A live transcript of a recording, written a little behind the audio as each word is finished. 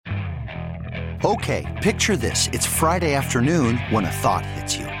Okay, picture this. It's Friday afternoon when a thought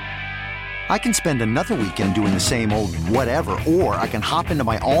hits you. I can spend another weekend doing the same old whatever, or I can hop into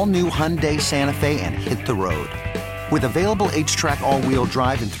my all-new Hyundai Santa Fe and hit the road. With available H-Track all-wheel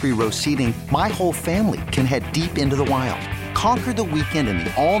drive and 3-row seating, my whole family can head deep into the wild. Conquer the weekend in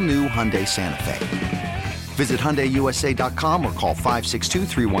the all-new Hyundai Santa Fe. Visit HyundaiUSA.com or call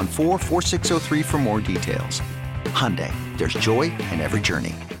 562-314-4603 for more details. Hyundai, there's joy in every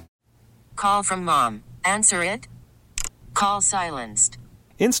journey. Call from mom. Answer it. Call silenced.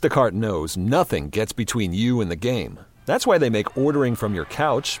 Instacart knows nothing gets between you and the game. That's why they make ordering from your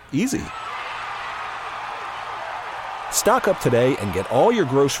couch easy. Stock up today and get all your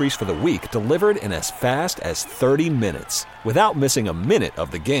groceries for the week delivered in as fast as 30 minutes without missing a minute of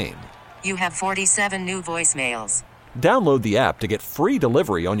the game. You have 47 new voicemails. Download the app to get free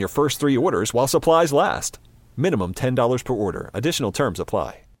delivery on your first 3 orders while supplies last. Minimum $10 per order. Additional terms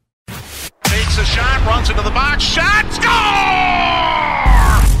apply. Takes a shot, runs into the box, shot, score!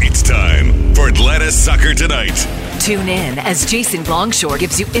 It's time for Atlanta Soccer Tonight. Tune in as Jason Longshore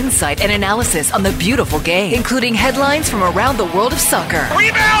gives you insight and analysis on the beautiful game, including headlines from around the world of soccer.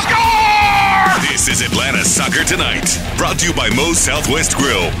 Rebound, score! This is Atlanta Soccer Tonight, brought to you by Moe's Southwest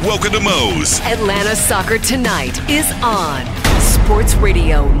Grill. Welcome to Moe's. Atlanta Soccer Tonight is on Sports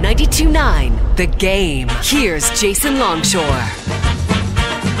Radio 92.9 The Game. Here's Jason Longshore.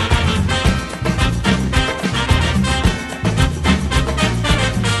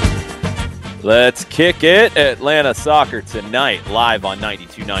 Let's kick it. Atlanta Soccer Tonight, live on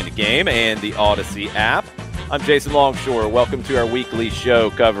 92.9 The Game and the Odyssey app. I'm Jason Longshore. Welcome to our weekly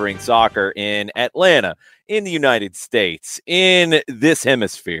show covering soccer in Atlanta, in the United States, in this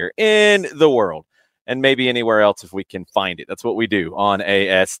hemisphere, in the world, and maybe anywhere else if we can find it. That's what we do on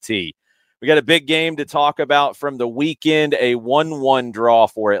AST. We got a big game to talk about from the weekend, a 1-1 draw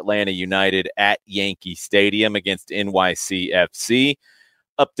for Atlanta United at Yankee Stadium against NYCFC.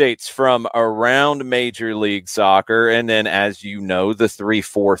 Updates from around Major League Soccer, and then, as you know, the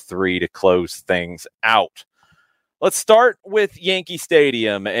 3-4-3 to close things out. Let's start with Yankee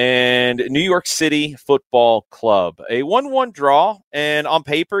Stadium and New York City Football Club. A 1-1 draw, and on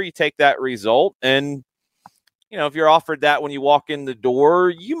paper, you take that result, and, you know, if you're offered that when you walk in the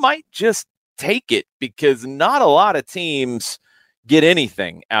door, you might just take it because not a lot of teams get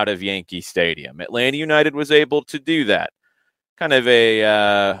anything out of Yankee Stadium. Atlanta United was able to do that. Kind of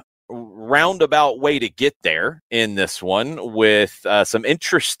a roundabout way to get there in this one with some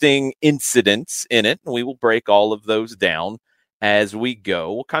interesting incidents in it. We will break all of those down as we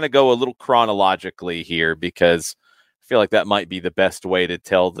go. We'll kind of go a little chronologically here because I feel like that might be the best way to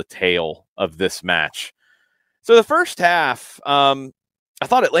tell the tale of this match. So the first half, I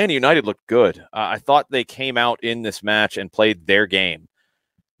thought Atlanta United looked good. I thought they came out in this match and played their game.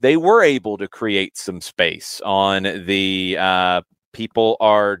 They were able to create some space on the people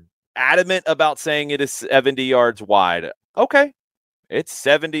are adamant about saying it is 70 yards wide. Okay, it's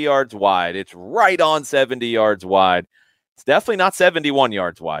 70 yards wide. It's right on 70 yards wide. It's definitely not 71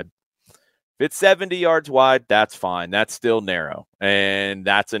 yards wide. If it's 70 yards wide, that's fine. That's still narrow, and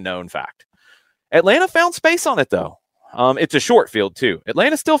that's a known fact. Atlanta found space on it, though. It's a short field, too.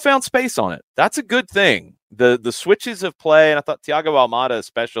 Atlanta still found space on it. That's a good thing. The switches of play, and I thought Thiago Almada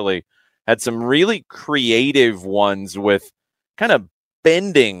especially had some really creative ones with kind of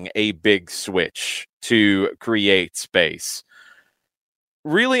bending a big switch to create space.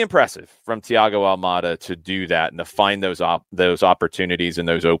 Really impressive from Thiago Almada to do that and to find those opportunities and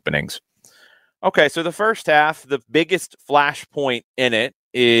those openings. Okay, so the first half, the biggest flashpoint in it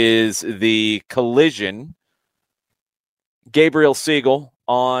is the collision. Gabriel Siegel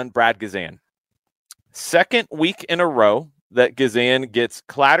on Brad Guzan. Second week in a row that Guzan gets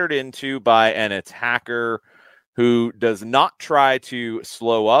clattered into by an attacker who does not try to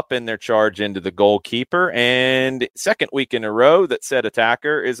slow up in their charge into the goalkeeper. And second week in a row that said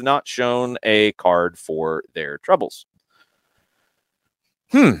attacker is not shown a card for their troubles.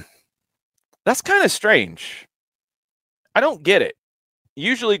 That's kind of strange. I don't get it.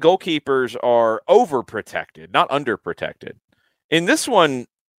 Usually goalkeepers are overprotected, not underprotected. In this one,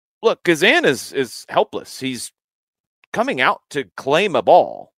 look, Guzan is helpless. He's coming out to claim a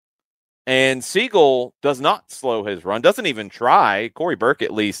ball. And Siegel does not slow his run, doesn't even try. Corey Burke,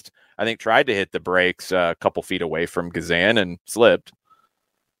 at least, I think, tried to hit the brakes a couple feet away from Guzan and slipped.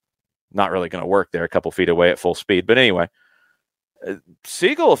 Not really going to work there, a couple feet away at full speed. But anyway,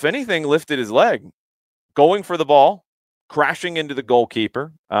 Siegel, if anything, lifted his leg, going for the ball, crashing into the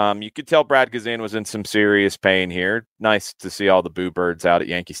goalkeeper. You could tell Brad Guzan was in some serious pain here. Nice to see all the boo birds out at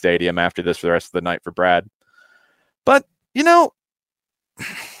Yankee Stadium after this for the rest of the night for Brad. But, you know,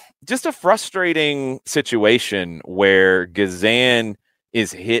 just a frustrating situation where Guzan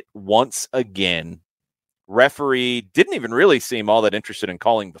is hit once again. Referee didn't even really seem all that interested in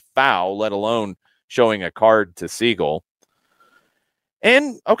calling the foul, let alone showing a card to Siegel.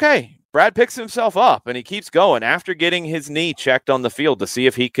 And, okay, Brad picks himself up, and he keeps going after getting his knee checked on the field to see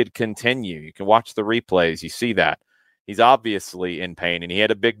if he could continue. You can watch the replays. You see that. He's obviously in pain, and he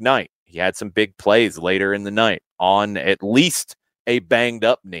had a big night. He had some big plays later in the night on at least a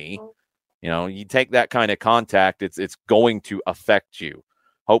banged-up knee. You know, you take that kind of contact, it's going to affect you.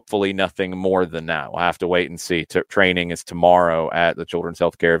 Hopefully nothing more than that. We'll have to wait and see. Training is tomorrow at the Children's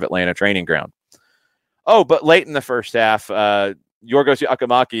Healthcare of Atlanta training ground. Oh, but late in the first half, Yorgos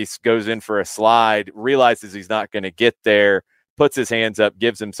Giacomakis goes in for a slide, realizes he's not going to get there, puts his hands up,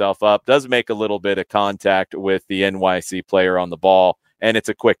 gives himself up, does make a little bit of contact with the NYC player on the ball, and it's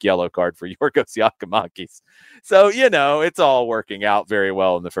a quick yellow card for Yorgos Giacomakis. So, you know, it's all working out very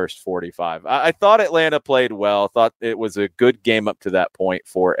well in the first 45. I thought Atlanta played well. Thought it was a good game up to that point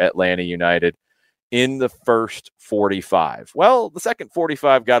for Atlanta United in the first 45. Well, the second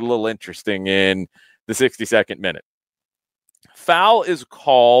 45 got a little interesting in the 62nd minute. Foul is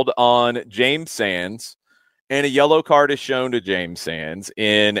called on James Sands, and a yellow card is shown to James Sands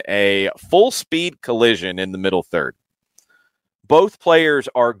in a full-speed collision in the middle third. Both players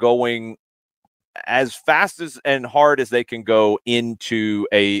are going as fast as and hard as they can go into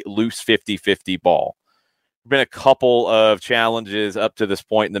a loose 50-50 ball. There have been a couple of challenges up to this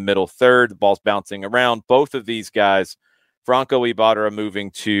point in the middle third. The ball's bouncing around. Both of these guys, Franco Ibarra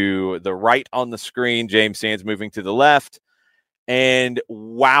moving to the right on the screen, James Sands moving to the left. And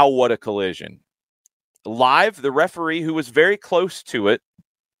wow, what a collision. Live, the referee, who was very close to it,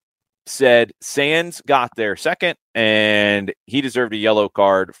 said Sands got there second, and he deserved a yellow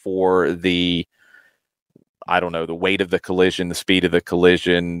card for the weight of the collision, the speed of the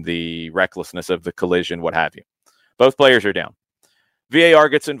collision, the recklessness of the collision, what have you. Both players are down. VAR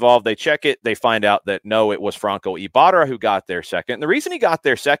gets involved. They check it. They find out that, no, it was Franco Ibarra who got there second. And the reason he got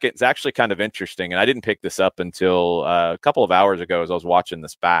there second is actually kind of interesting, and I didn't pick this up until a couple of hours ago as I was watching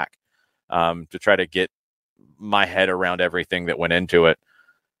this back to try to get my head around everything that went into it.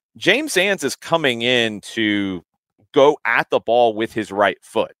 James Sands is coming in to go at the ball with his right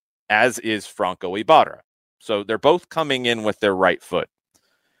foot, as is Franco Ibarra. So they're both coming in with their right foot.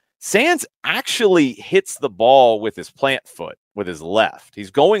 Sands actually hits the ball with his plant foot, with his left. He's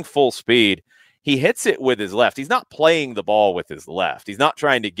going full speed. He hits it with his left. He's not playing the ball with his left. He's not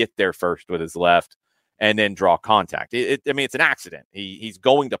trying to get there first with his left and then draw contact. It's an accident. He's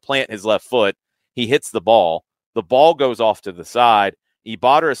going to plant his left foot. He hits the ball. The ball goes off to the side.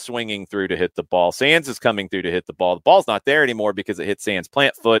 Ibarra is swinging through to hit the ball. Sands is coming through to hit the ball. The ball's not there anymore because it hits Sands'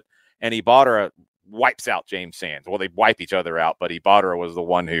 plant foot, and Ibarra wipes out James Sands. Well, they wipe each other out, but Ibarra was the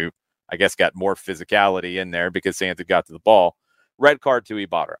one who, I guess, got more physicality in there because Sands had got to the ball. Red card to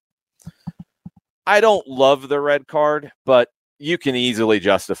Ibarra. I don't love the red card, but you can easily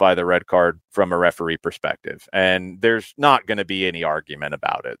justify the red card from a referee perspective. And there's not going to be any argument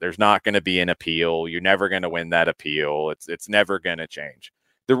about it. There's not going to be an appeal. You're never going to win that appeal. It's never going to change.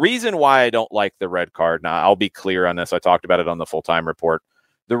 The reason why I don't like the red card, now I'll be clear on this. I talked about it on the full-time report.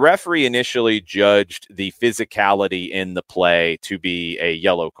 The referee initially judged the physicality in the play to be a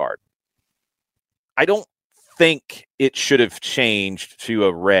yellow card. I don't think it should have changed to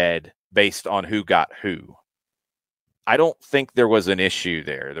a red based on who got who. I don't think there was an issue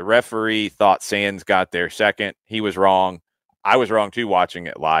there. The referee thought Sands got there second. He was wrong. I was wrong too watching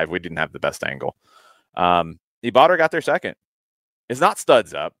it live. We didn't have the best angle. Ibarra got there second. It's not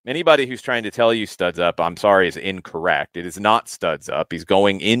studs up. Anybody who's trying to tell you studs up, I'm sorry, is incorrect. It is not studs up. He's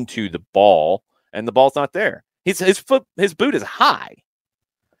going into the ball, and the ball's not there. His boot is high.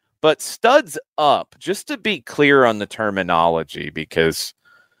 But studs up, just to be clear on the terminology, because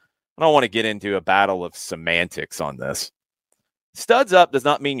I don't want to get into a battle of semantics on this. Studs up does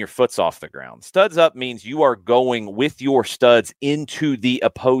not mean your foot's off the ground. Studs up means you are going with your studs into the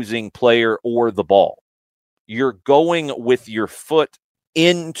opposing player or the ball. You're going with your foot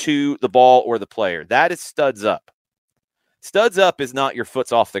into the ball or the player. That is studs up. Studs up is not your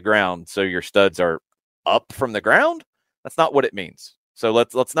foot's off the ground, so your studs are up from the ground. That's not what it means. So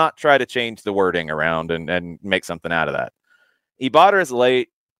let's not try to change the wording around and make something out of that. Ibarra is late.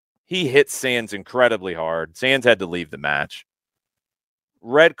 He hits Sands incredibly hard. Sands had to leave the match.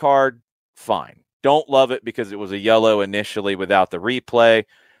 Red card, fine. Don't love it because it was a yellow initially without the replay.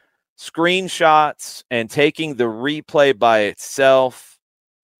 Screenshots and taking the replay by itself,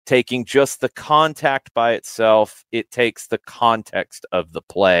 taking just the contact by itself, it takes the context of the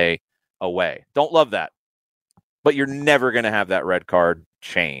play away. Don't love that. but you're never going to have that red card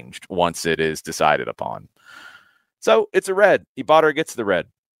changed once it is decided upon. So it's a red. Ibarra gets the red.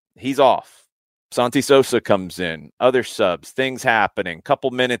 He's off. Santi Sosa comes in. Other subs. Things happening. Couple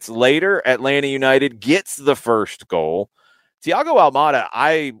minutes later, Atlanta United gets the first goal. Thiago Almada,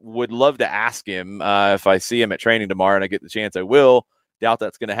 I would love to ask him if I see him at training tomorrow and I get the chance, I will. Doubt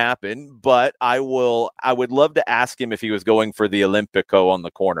that's going to happen, but I would love to ask him if he was going for the Olympico on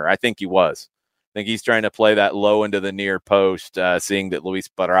the corner. I think he was. I think he's trying to play that low into the near post, seeing that Luis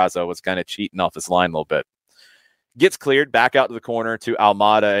Barraza was kind of cheating off his line a little bit. Gets cleared back out to the corner to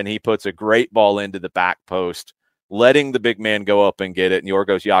Almada, and he puts a great ball into the back post, letting the big man go up and get it. And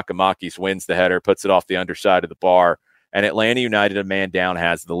Yorgos Giacomakis wins the header, puts it off the underside of the bar, and Atlanta United, a man down,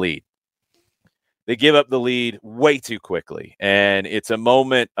 has the lead. They give up the lead way too quickly, and it's a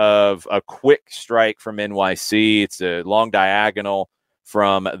moment of a quick strike from NYC. It's a long diagonal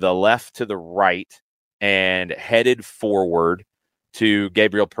from the left to the right and headed forward to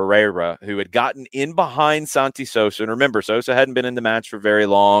Gabriel Pereira, who had gotten in behind Santi Sosa. And remember, Sosa hadn't been in the match for very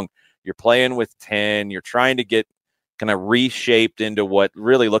long. You're playing with 10. You're trying to get kind of reshaped into what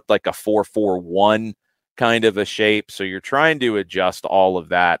really looked like a 4-4-1 kind of a shape. So you're trying to adjust all of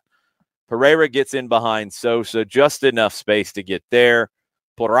that. Pereira gets in behind Sosa, just enough space to get there.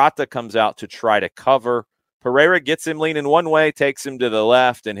 Porrata comes out to try to cover. Pereira gets him leaning one way, takes him to the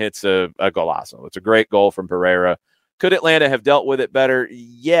left, and hits a golazo. It's a great goal from Pereira. Could Atlanta have dealt with it better?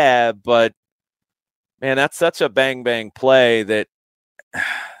 Yeah, but, man, that's such a bang-bang play that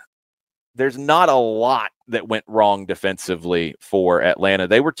there's not a lot that went wrong defensively for Atlanta.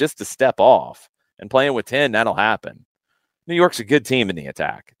 They were just a step off, and playing with 10, that'll happen. New York's a good team in the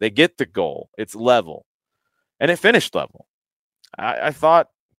attack. They get the goal. It's level, and it finished level. I thought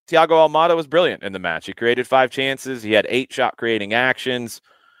Thiago Almada was brilliant in the match. He created 5 chances. He had 8 shot-creating actions.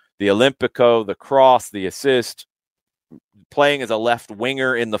 The Olympico, the cross, the assist, playing as a left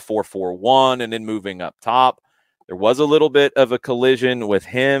winger in the 4-4-1 and then moving up top. There was a little bit of a collision with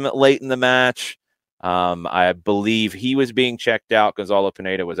him late in the match. I believe he was being checked out. Gonzalo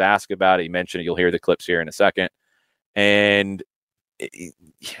Pineda was asked about it. He mentioned it. You'll hear the clips here in a second. And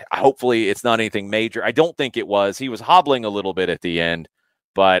hopefully it's not anything major. I don't think it was. He was hobbling a little bit at the end,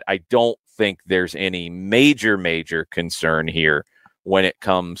 but I don't think there's any major concern here when it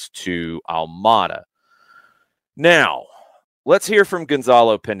comes to Almada. Now, let's hear from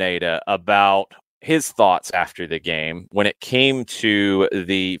Gonzalo Pineda about his thoughts after the game when it came to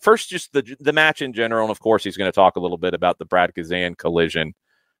the match in general. And of course, he's going to talk a little bit about the Brad Guzan collision.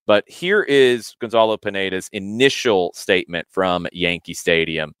 But here is Gonzalo Pineda's initial statement from Yankee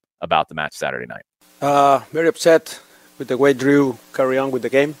Stadium about the match Saturday night. Very upset with the way Drew carried on with the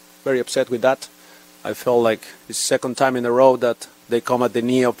game. Very upset with that. I felt like it's the second time in a row that they come at the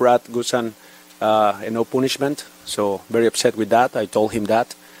knee of Brad Guzan and no punishment. So very upset with that. I told him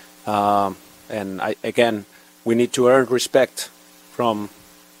that. Again, we need to earn respect from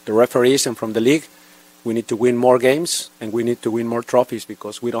the referees and from the league. We need to win more games and we need to win more trophies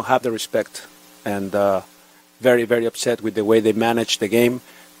because we don't have the respect. And very upset with the way they managed the game.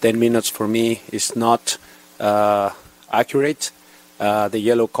 10 minutes for me is not accurate. The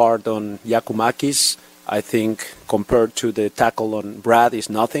yellow card on Giacomakis, I think, compared to the tackle on Brad, is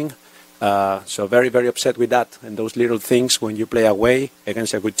nothing. So very upset with that. And those little things when you play away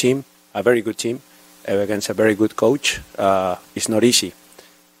against a good team, a very good team, against a very good coach, it's not easy.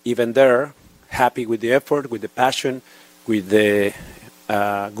 Even there, happy with the effort, with the passion, with the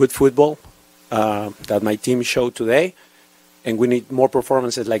good football that my team showed today. And we need more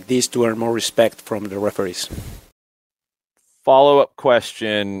performances like this to earn more respect from the referees. Follow-up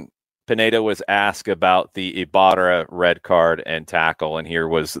question. Pineda was asked about the Ibarra red card and tackle, and here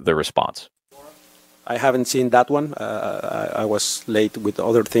was the response. I haven't seen that one. I was late with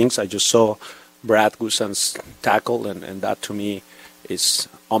other things. I just saw Brad Guzan's tackle, and that to me is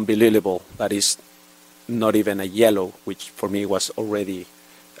unbelievable. That is not even a yellow, which for me was already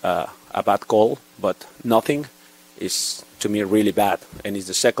a bad call, but nothing is to me really bad. And it's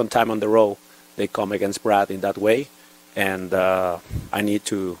the second time on the row they come against Brad in that way. And I need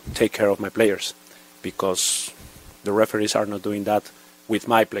to take care of my players because the referees are not doing that with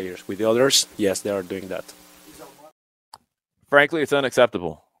my players. With the others, yes, they are doing that. Frankly, it's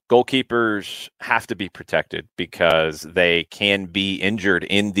unacceptable. Goalkeepers have to be protected because they can be injured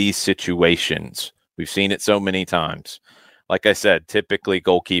in these situations. We've seen it so many times. Like I said, typically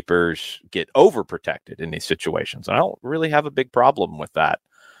goalkeepers get overprotected in these situations. I don't really have a big problem with that.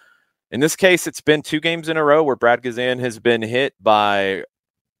 In this case, it's been 2 games in a row where Brad Guzan has been hit by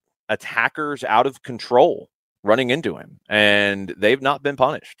attackers out of control running into him, and they've not been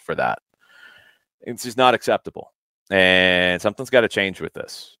punished for that. It's just not acceptable. And something's got to change with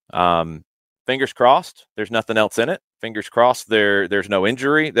this. Fingers crossed, there's nothing else in it. Fingers crossed there's no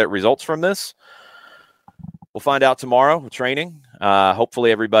injury that results from this. We'll find out tomorrow with training.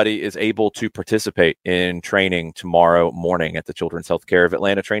 Hopefully everybody is able to participate in training tomorrow morning at the Children's Healthcare of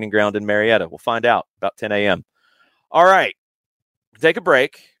Atlanta Training Ground in Marietta. We'll find out about 10 a.m. All right, take a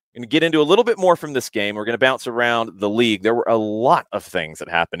break. Going to get into a little bit more from this game. We're going to bounce around the league. There were a lot of things that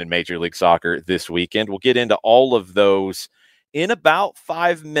happened in Major League Soccer this weekend. We'll get into all of those in about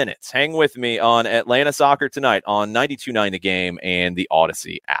 5 minutes. Hang with me on Atlanta Soccer Tonight on 92.9 The Game and the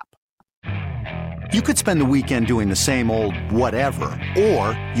Odyssey app. You could spend the weekend doing the same old whatever,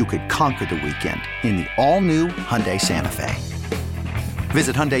 or you could conquer the weekend in the all-new Hyundai Santa Fe.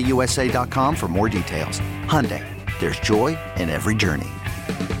 Visit HyundaiUSA.com for more details. Hyundai, there's joy in every journey.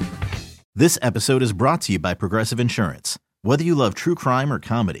 This episode is brought to you by Progressive Insurance. Whether you love true crime or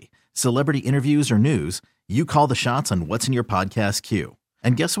comedy, celebrity interviews or news, you call the shots on what's in your podcast queue.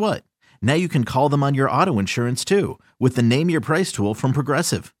 And guess what? Now you can call them on your auto insurance too with the Name Your Price tool from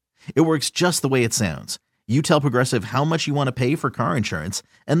Progressive. It works just the way it sounds. You tell Progressive how much you want to pay for car insurance,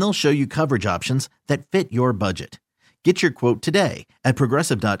 and they'll show you coverage options that fit your budget. Get your quote today at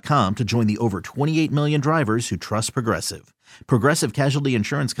Progressive.com to join the over 28 million drivers who trust Progressive. Progressive Casualty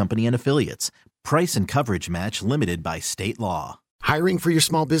Insurance Company and Affiliates. Price and coverage match limited by state law. Hiring for your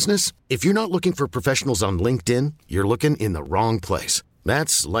small business? If you're not looking for professionals on LinkedIn, you're looking in the wrong place.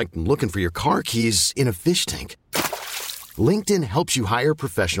 That's like looking for your car keys in a fish tank. LinkedIn helps you hire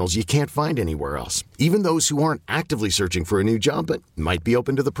professionals you can't find anywhere else, even those who aren't actively searching for a new job but might be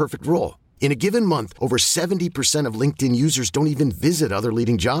open to the perfect role. In a given month, over 70% of LinkedIn users don't even visit other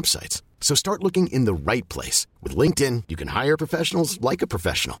leading job sites. So start looking in the right place. With LinkedIn, you can hire professionals like a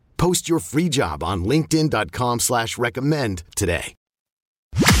professional. Post your free job on linkedin.com/recommend today.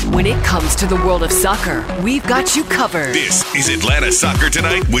 When it comes to the world of soccer, we've got you covered. This is Atlanta Soccer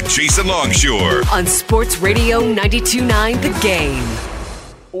Tonight with Jason Longshore on Sports Radio 92.9 The Game.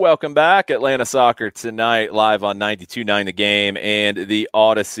 Welcome back. Atlanta Soccer Tonight, live on 92.9 The Game and the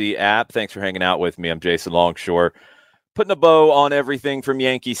Odyssey app. Thanks for hanging out with me. I'm Jason Longshore. Putting a bow on everything from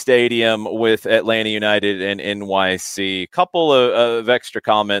Yankee Stadium with Atlanta United and NYC. Couple of extra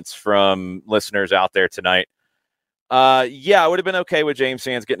comments from listeners out there tonight. Yeah, I would have been okay with James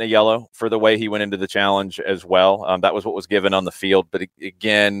Sands getting a yellow for the way he went into the challenge as well. That was what was given on the field. But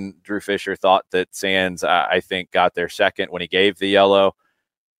again, Drew Fisher thought that Sands, I think, got there second when he gave the yellow.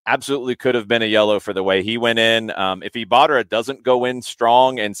 Absolutely could have been a yellow for the way he went in. If Ibarra doesn't go in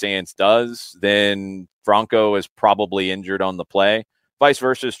strong and Sands does, then Franco is probably injured on the play. Vice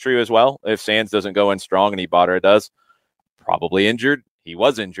versa is true as well. If Sands doesn't go in strong and Ibarra does, probably injured. He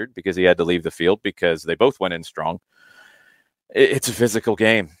was injured because he had to leave the field because they both went in strong. It's a physical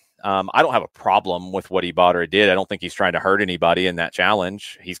game. I don't have a problem with what Ibarra did. I don't think he's trying to hurt anybody in that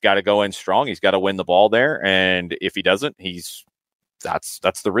challenge. He's got to go in strong. He's got to win the ball there. And if he doesn't, that's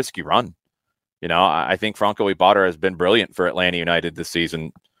the risk you run. You know, I think Franco Ibarra has been brilliant for Atlanta United this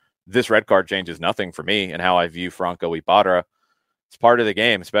season. This red card changes nothing for me and how I view Franco Ibarra. It's part of the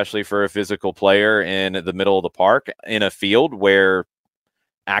game, especially for a physical player in the middle of the park in a field where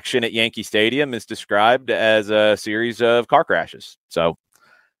action at Yankee Stadium is described as a series of car crashes. So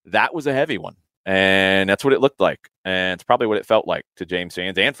that was a heavy one. And that's what it looked like. And it's probably what it felt like to James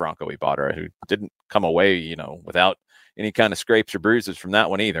Sands and Franco Ibarra, who didn't come away, without any kind of scrapes or bruises from that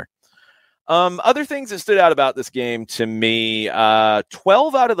one either. Other things that stood out about this game to me,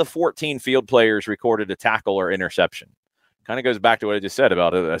 12 out of the 14 field players recorded a tackle or interception. Kind of goes back to what I just said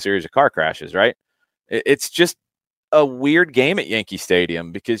about a series of car crashes, right? It's just a weird game at Yankee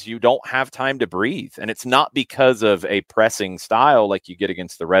Stadium because you don't have time to breathe. And it's not because of a pressing style like you get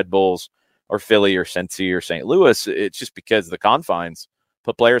against the Red Bulls or Philly or Cincy or St. Louis. It's just because the confines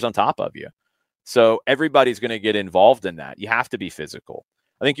put players on top of you. So everybody's going to get involved in that. You have to be physical.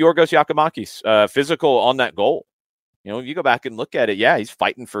 I think Yorgos Yakimakis, physical on that goal. You go back and look at it. Yeah, he's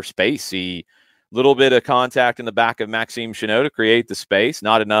fighting for space. Little bit of contact in the back of Maxime Chanot to create the space.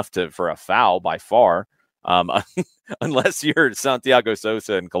 Not enough for a foul by far. Unless you're Santiago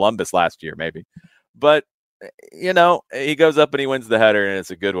Sosa in Columbus last year, maybe. But, he goes up and he wins the header, and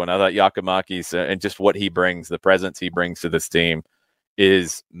it's a good one. I thought Yakimakis and just what he brings, the presence he brings to this team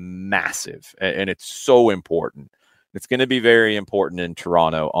is massive, and it's so important. It's going to be very important in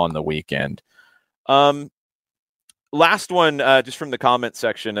Toronto on the weekend. Last one, just from the comment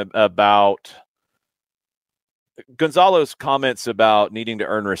section about Gonzalo's comments about needing to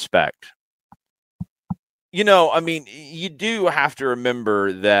earn respect. You do have to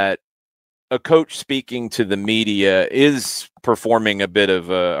remember that a coach speaking to the media is performing a bit of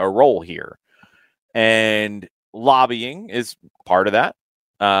a role here. And lobbying is part of that.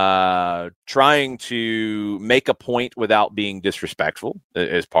 Trying to make a point without being disrespectful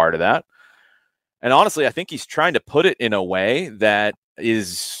is part of that. And honestly, I think he's trying to put it in a way that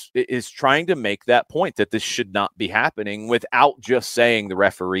is trying to make that point that this should not be happening without just saying the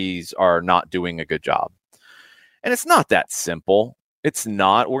referees are not doing a good job. And it's not that simple. It's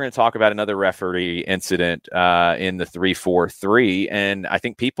not. We're going to talk about another referee incident in the 3-4-3, and I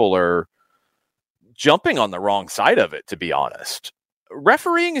think people are jumping on the wrong side of it, to be honest.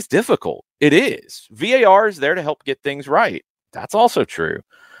 Refereeing is difficult. It is. VAR is there to help get things right. That's also true.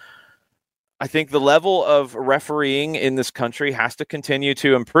 I think the level of refereeing in this country has to continue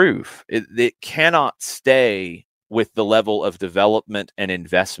to improve. It cannot stay with the level of development and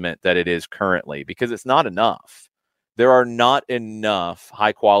investment that it is currently, because it's not enough. There are not enough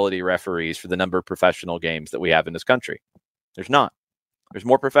high-quality referees for the number of professional games that we have in this country. There's not. There's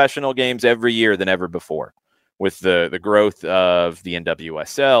more professional games every year than ever before. With the growth of the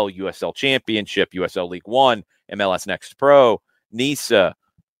NWSL, USL Championship, USL League One, MLS Next Pro, NISA,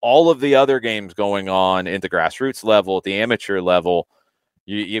 all of the other games going on at the grassroots level, at the amateur level.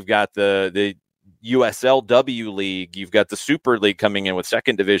 You've got the USLW League. You've got the Super League coming in with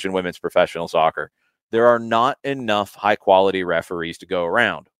second division women's professional soccer. There are not enough high-quality referees to go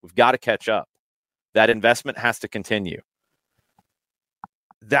around. We've got to catch up. That investment has to continue.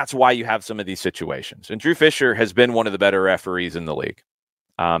 That's why you have some of these situations. And Drew Fisher has been one of the better referees in the league.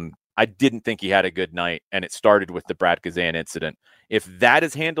 I didn't think he had a good night, and it started with the Brad Guzan incident. If that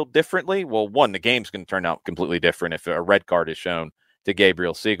is handled differently, well, one, the game's going to turn out completely different if a red card is shown to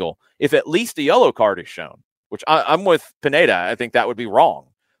Gabriel Siegel. If at least a yellow card is shown, which I'm with Pineda, I think that would be wrong.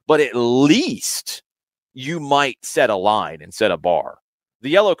 But at least you might set a line and set a bar. The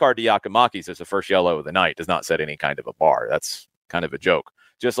yellow card to Yakimakis as the first yellow of the night does not set any kind of a bar. That's kind of a joke.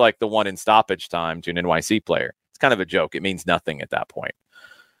 Just like the one in stoppage time to an NYC player. It's kind of a joke. It means nothing at that point.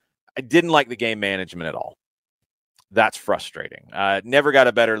 I didn't like the game management at all. That's frustrating. Never got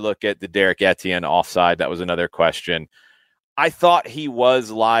a better look at the Derek Etienne offside. That was another question. I thought he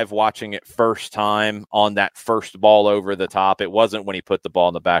was live watching it first time on that first ball over the top. It wasn't when he put the ball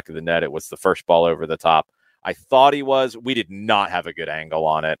in the back of the net. It was the first ball over the top. I thought he was. We did not have a good angle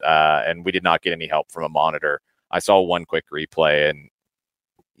on it, and we did not get any help from a monitor. I saw one quick replay, and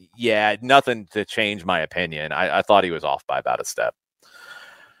yeah, nothing to change my opinion. I thought he was off by about a step.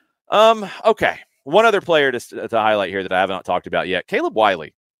 Okay. One other player to highlight here that I have not talked about yet, Caleb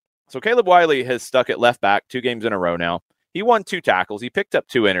Wiley. So Caleb Wiley has stuck at left back 2 games in a row now. He won 2 tackles. He picked up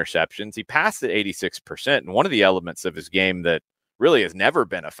 2 interceptions. He passed at 86%. And one of the elements of his game that really has never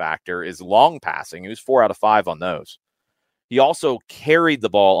been a factor is long passing. He was 4 out of 5 on those. He also carried the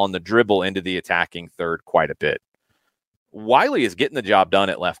ball on the dribble into the attacking third quite a bit. Wiley is getting the job done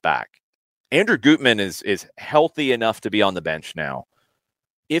at left back. Andrew Gutman is healthy enough to be on the bench now.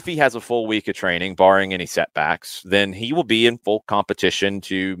 If he has a full week of training, barring any setbacks, then he will be in full competition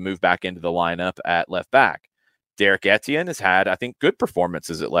to move back into the lineup at left back. Derek Etienne has had, I think, good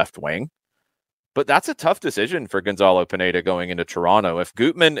performances at left wing, but that's a tough decision for Gonzalo Pineda going into Toronto. If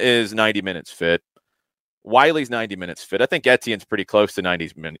Gutman is 90 minutes fit, Wiley's 90 minutes fit. I think Etienne's pretty close to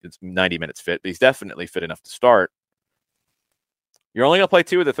 90 minutes fit, but he's definitely fit enough to start. You're only going to play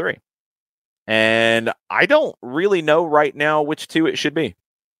 2 of the 3. And I don't really know right now which 2 it should be.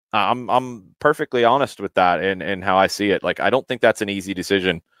 I'm perfectly honest with that and how I see it. Like, I don't think that's an easy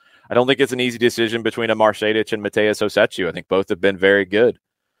decision. I don't think it's an easy decision between a Marcedic and Mateus Osechu. I think both have been very good.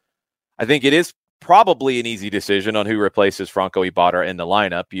 I think it is probably an easy decision on who replaces Franco Ibarra in the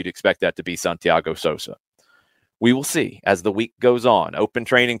lineup. You'd expect that to be Santiago Sosa. We will see as the week goes on. Open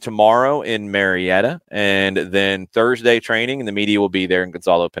training tomorrow in Marietta, and then Thursday training, and the media will be there, and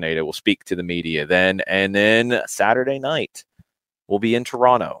Gonzalo Pineda will speak to the media then. And then Saturday night, we'll be in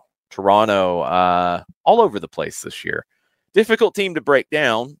Toronto. All over the place this year. Difficult team to break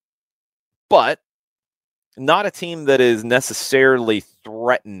down, but not a team that is necessarily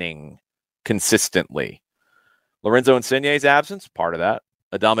threatening consistently. Lorenzo Insigne's absence, part of that.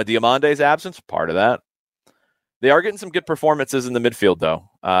 Adama Diamante's absence, part of that. They are getting some good performances in the midfield, though.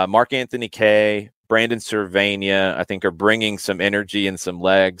 Mark Anthony Kaye, Brandon Cervania, I think, are bringing some energy and some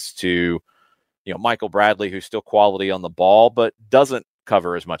legs to, Michael Bradley, who's still quality on the ball, but doesn't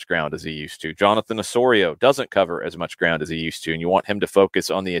cover as much ground as he used to. Jonathan Osorio doesn't cover as much ground as he used to, and you want him to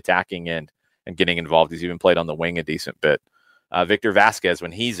focus on the attacking end and getting involved. He's even played on the wing a decent bit. Victor Vasquez,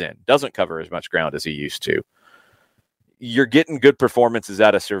 when he's in, doesn't cover as much ground as he used to. You're getting good performances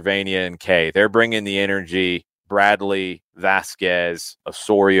out of Cervania and Kaye. They're bringing the energy. Bradley, Vasquez,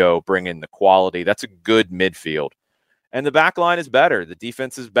 Osorio bringing the quality. That's a good midfield. And the back line is better. The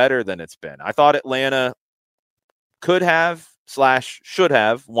defense is better than it's been. I thought Atlanta could have / should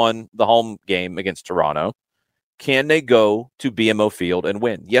have won the home game against Toronto. Can they go to BMO Field and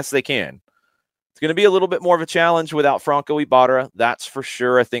win? Yes, they can. It's going to be a little bit more of a challenge without Franco Ibarra. That's for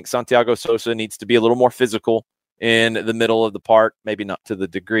sure. I think Santiago Sosa needs to be a little more physical in the middle of the park. Maybe not to the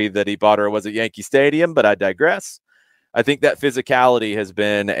degree that Ibarra was at Yankee Stadium, but I digress. I think that physicality has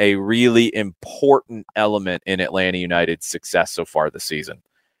been a really important element in Atlanta United's success so far this season.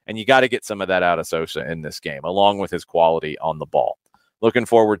 And you got to get some of that out of Sosa in this game, along with his quality on the ball. Looking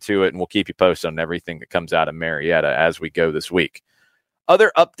forward to it, and we'll keep you posted on everything that comes out of Marietta as we go this week.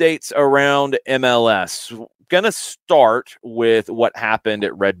 Other updates around MLS. Going to start with what happened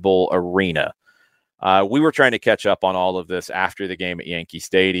at Red Bull Arena. We were trying to catch up on all of this after the game at Yankee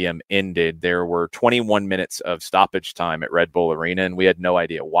Stadium ended. There were 21 minutes of stoppage time at Red Bull Arena, and we had no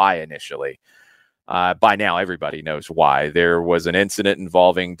idea why initially. By now, everybody knows why. There was an incident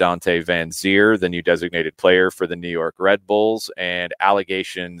involving Dante Vanzeir, the new designated player for the New York Red Bulls, and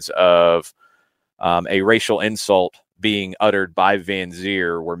allegations of a racial insult being uttered by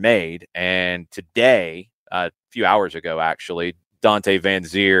Vanzeir were made. And today, a few hours ago, actually, Dante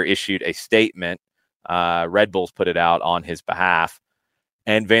Vanzeir issued a statement. Red Bulls put it out on his behalf.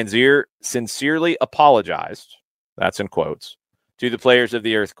 And Vanzeir sincerely apologized, that's in quotes, to the players of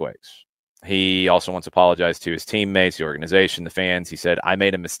the Earthquakes. He also wants to apologize to his teammates, the organization, the fans. He said, "I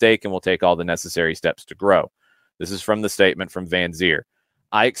made a mistake and will take all the necessary steps to grow." This is from the statement from Vanzeir.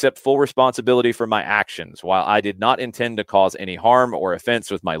 "I accept full responsibility for my actions. While I did not intend to cause any harm or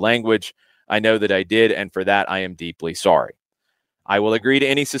offense with my language, I know that I did, and for that I am deeply sorry. I will agree to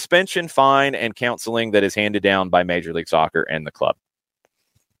any suspension, fine, and counseling that is handed down by Major League Soccer and the club."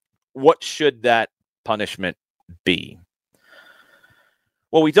 What should that punishment be?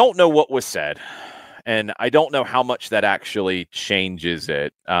 Well, we don't know what was said, and I don't know how much that actually changes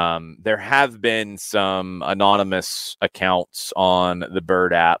it. There have been some anonymous accounts on the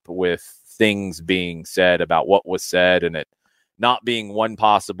Bird app with things being said about what was said, and it not being one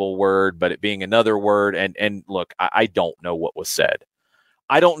possible word, but it being another word. And look, I don't know what was said.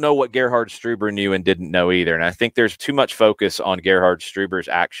 I don't know what Gerhard Struber knew and didn't know either. And I think there's too much focus on Gerhard Struber's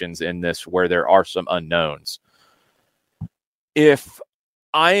actions in this where there are some unknowns. If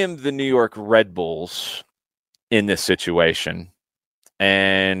I am the New York Red Bulls in this situation,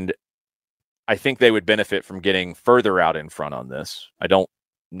 and I think they would benefit from getting further out in front on this. I don't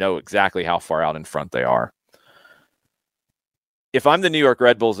know exactly how far out in front they are. If I'm the New York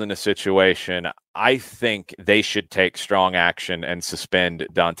Red Bulls in this situation, I think they should take strong action and suspend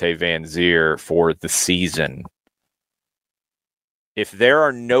Dante Vanzeir for the season. If there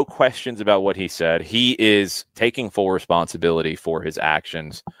are no questions about what he said, he is taking full responsibility for his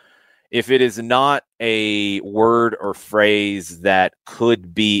actions. If it is not a word or phrase that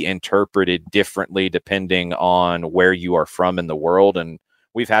could be interpreted differently depending on where you are from in the world, and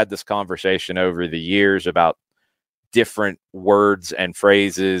we've had this conversation over the years about different words and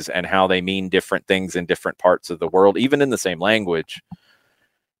phrases and how they mean different things in different parts of the world, even in the same language.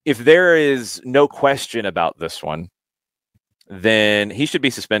 If there is no question about this one, then he should be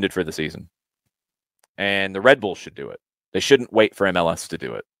suspended for the season. And the Red Bulls should do it. They shouldn't wait for MLS to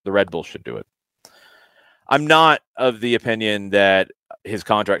do it. The Red Bulls should do it. I'm not of the opinion that his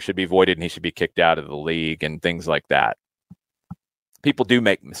contract should be voided and he should be kicked out of the league and things like that. People do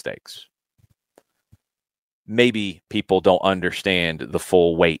make mistakes. Maybe people don't understand the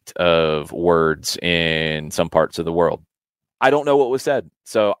full weight of words in some parts of the world. I don't know what was said,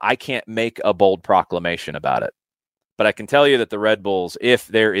 so I can't make a bold proclamation about it. But I can tell you that the Red Bulls, if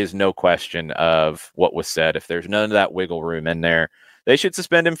there is no question of what was said, if there's none of that wiggle room in there, they should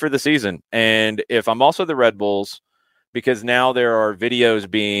suspend him for the season. And if I'm also the Red Bulls, because now there are videos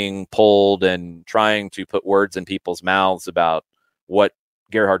being pulled and trying to put words in people's mouths about what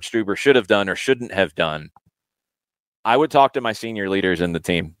Gerhard Struber should have done or shouldn't have done, I would talk to my senior leaders in the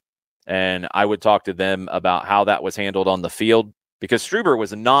team, and I would talk to them about how that was handled on the field, because Struber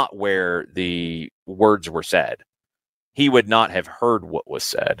was not where the words were said. He would not have heard what was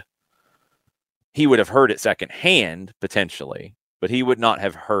said. He would have heard it secondhand, potentially, but he would not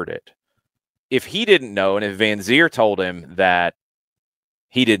have heard it. If he didn't know, and if Vanzeir told him that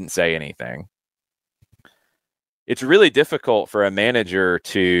he didn't say anything, it's really difficult for a manager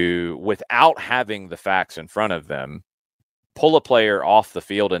to, without having the facts in front of them, pull a player off the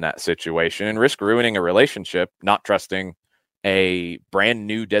field in that situation and risk ruining a relationship, not trusting a brand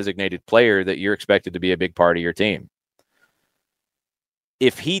new designated player that you're expected to be a big part of your team.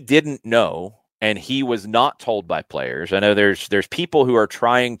 If he didn't know and he was not told by players, I know there's people who are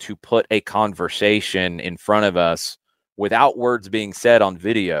trying to put a conversation in front of us without words being said on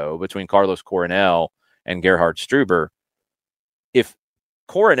video between Carlos Coronel and Gerhard Struber. If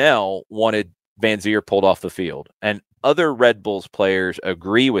Coronel wanted Vanzeir pulled off the field and other Red Bulls players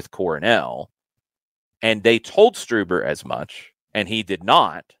agree with Coronel and they told Struber as much and he did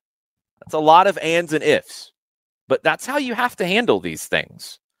not, that's a lot of ands and ifs. But that's how you have to handle these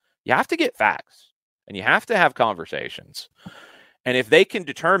things. You have to get facts and you have to have conversations. And if they can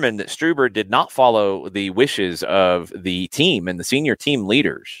determine that Struber did not follow the wishes of the team and the senior team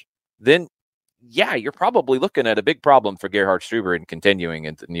leaders, then yeah, you're probably looking at a big problem for Gerhard Struber in continuing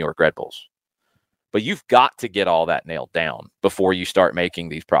into the New York Red Bulls. But you've got to get all that nailed down before you start making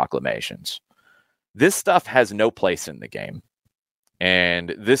these proclamations. This stuff has no place in the game.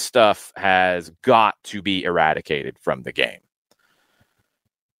 And this stuff has got to be eradicated from the game.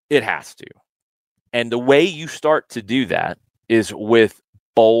 It has to. And the way you start to do that is with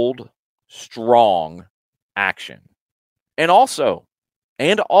bold, strong action. And also,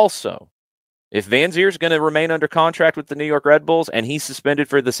 if Vanzeir's going to remain under contract with the New York Red Bulls and he's suspended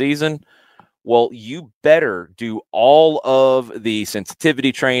for the season, well, you better do all of the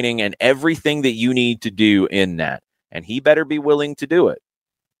sensitivity training and everything that you need to do in that. And he better be willing to do it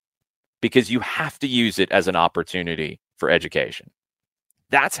because you have to use it as an opportunity for education.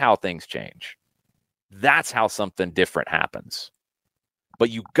 That's how things change. That's how something different happens.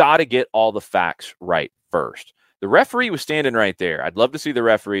 But you got to get all the facts right first. The referee was standing right there. I'd love to see the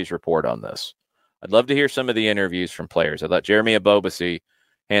referee's report on this. I'd love to hear some of the interviews from players. I thought Jeremy Abobasi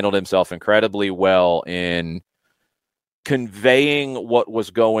handled himself incredibly well in conveying what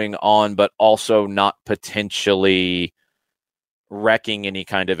was going on, but also not potentially wrecking any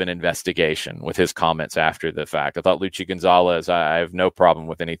kind of an investigation with his comments after the fact. I thought Luchi Gonzalez, I have no problem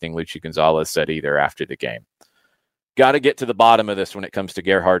with anything Luchi Gonzalez said either after the game. Got to get to the bottom of this when it comes to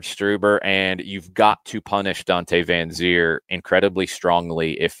Gerhard Struber, and you've got to punish Dante Vanzeir incredibly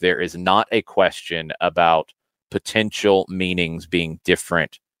strongly if there is not a question about potential meanings being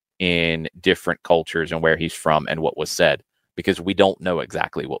different in different cultures and where he's from and what was said, because we don't know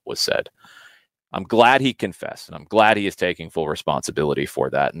exactly what was said. I'm glad he confessed, and I'm glad he is taking full responsibility for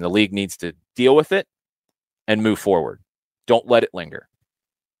that. And the league needs to deal with it and move forward. Don't let it linger.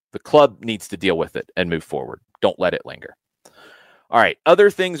 The club needs to deal with it and move forward. Don't let it linger. All right,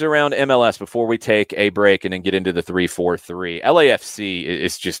 other things around MLS before we take a break and then get into the 3-4-3. LAFC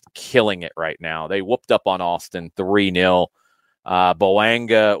is just killing it right now. They whooped up on Austin 3-0.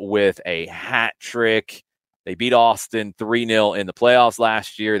 Boanga with a hat trick. They beat Austin 3-0 in the playoffs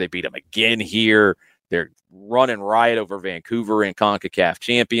last year. They beat them again here. They're running riot over Vancouver in CONCACAF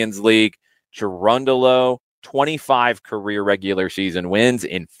Champions League. Cherundolo, 25 career regular season wins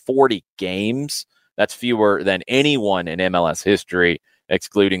in 40 games. That's fewer than anyone in MLS history,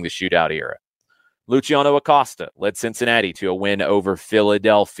 excluding the shootout era. Luciano Acosta led Cincinnati to a win over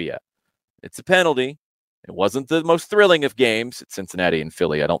Philadelphia. It's a penalty. It wasn't the most thrilling of games at Cincinnati and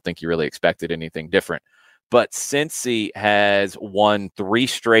Philly. I don't think you really expected anything different. But Cincy has won 3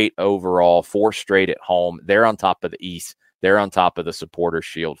 straight overall, 4 straight at home. They're on top of the East. They're on top of the Supporters'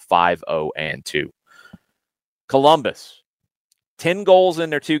 Shield, 5-0-2. Columbus, 10 goals in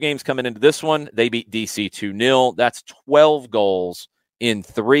their 2 games coming into this one. They beat DC 2-0. That's 12 goals in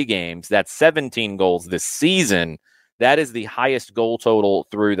 3 games. That's 17 goals this season. That is the highest goal total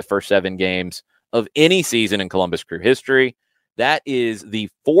through the first 7 games of any season in Columbus Crew history. That is the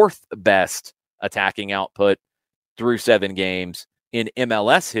 4th best attacking output through 7 games in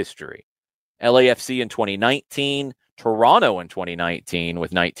MLS history. LAFC in 2019, Toronto in 2019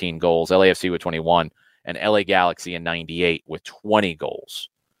 with 19 goals, LAFC with 21, and LA Galaxy in 98 with 20 goals.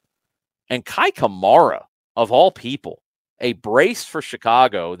 And Kai Kamara, of all people, a brace for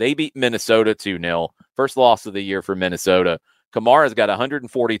Chicago. They beat Minnesota 2-0. First loss of the year for Minnesota. Kamara's got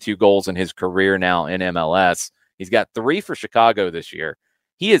 142 goals in his career now in MLS. He's got 3 for Chicago this year.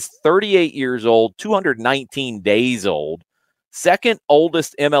 He is 38 years old, 219 days old. Second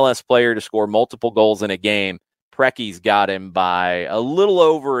oldest MLS player to score multiple goals in a game. Precky's got him by a little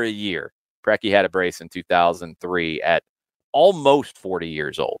over a year. Precky had a brace in 2003 at almost 40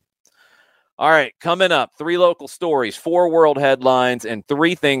 years old. All right, coming up, 3 local stories, 4 world headlines, and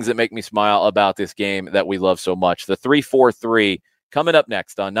 3 things that make me smile about this game that we love so much. The 3-4-3 coming up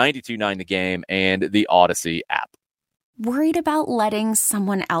next on 92.9 The Game and the Odyssey app. Worried about letting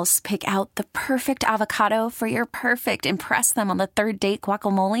someone else pick out the perfect avocado for your perfect impress them on the third date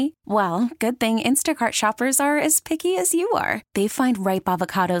guacamole? Well, good thing Instacart shoppers are as picky as you are. They find ripe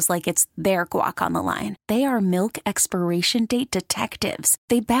avocados like it's their guac on the line. They are milk expiration date detectives.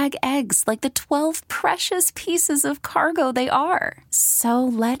 They bag eggs like the 12 precious pieces of cargo they are. So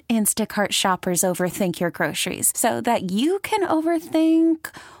let Instacart shoppers overthink your groceries so that you can overthink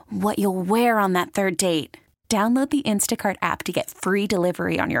what you'll wear on that third date. Download the Instacart app to get free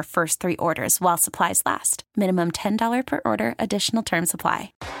delivery on your first 3 orders while supplies last. Minimum $10 per order. Additional terms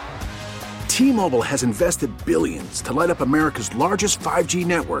apply. T-Mobile has invested billions to light up America's largest 5G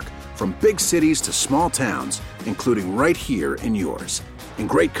network, from big cities to small towns, including right here in yours. And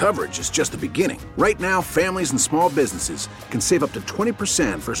great coverage is just the beginning. Right now, families and small businesses can save up to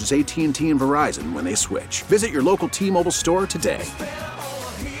 20% versus AT&T and Verizon when they switch. Visit your local T-Mobile store today.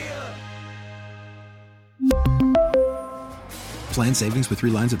 Plan savings with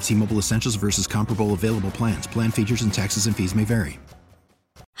 3 lines of T-Mobile Essentials versus comparable available plans. Plan features and taxes and fees may vary.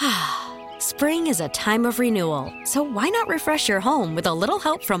 Spring is a time of renewal, so why not refresh your home with a little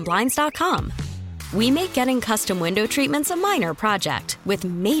help from Blinds.com? We make getting custom window treatments a minor project with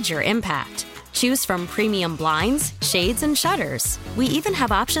major impact. Choose from premium blinds, shades, and shutters. We even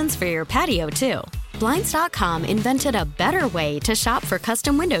have options for your patio, too. Blinds.com invented a better way to shop for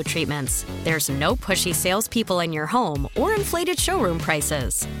custom window treatments. There's no pushy salespeople in your home or inflated showroom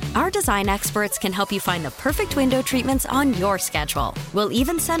prices. Our design experts can help you find the perfect window treatments on your schedule. We'll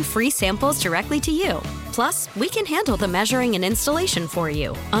even send free samples directly to you. Plus, we can handle the measuring and installation for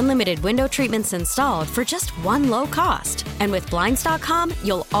you. Unlimited window treatments installed for just one low cost. And with Blinds.com,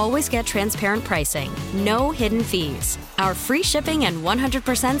 you'll always get transparent pricing. No hidden fees. Our free shipping and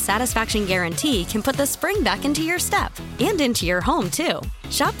 100% satisfaction guarantee can put the spring back into your step and into your home, too.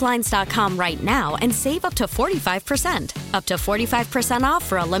 Shop Blinds.com right now and save up to 45%. Up to 45% off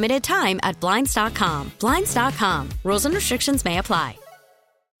for a limited time at Blinds.com. Blinds.com. Rules and restrictions may apply.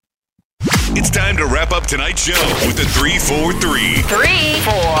 It's time to wrap up tonight's show with the 3-4-3.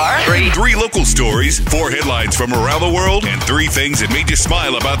 3-4-3. 3 local stories, 4 headlines from around the world, and 3 things that made you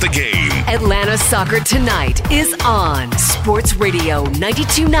smile about the game. Atlanta Soccer Tonight is on Sports Radio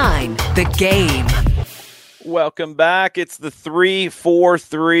 92.9 The Game. Welcome back. It's the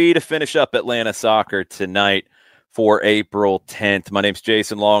 3-4-3 to finish up Atlanta Soccer Tonight for April 10th. My name's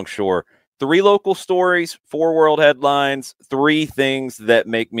Jason Longshore. 3 local stories, 4 world headlines, 3 things that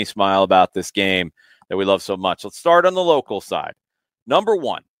make me smile about this game that we love so much. Let's start on the local side. Number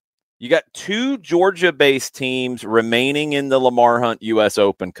 1, you got 2 Georgia-based teams remaining in the Lamar Hunt U.S.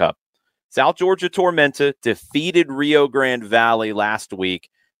 Open Cup. South Georgia Tormenta defeated Rio Grande Valley last week.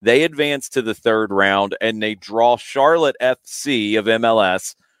 They advance to the 3rd round, and they draw Charlotte FC of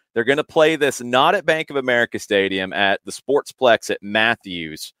MLS. They're going to play this not at Bank of America Stadium, at the Sportsplex at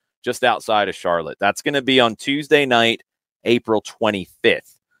Matthews, just outside of Charlotte. That's going to be on Tuesday night, April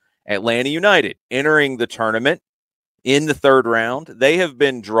 25th. Atlanta United entering the tournament in the 3rd round. They have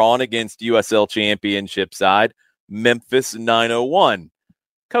been drawn against USL Championship side Memphis 901,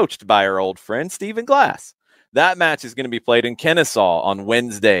 coached by our old friend Stephen Glass. That match is going to be played in Kennesaw on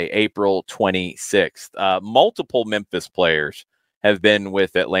Wednesday, April 26th. Multiple Memphis players have been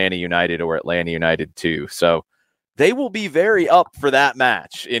with Atlanta United or Atlanta United 2. So they will be very up for that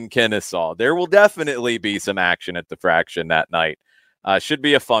match in Kennesaw. There will definitely be some action at the Fraction that night. Should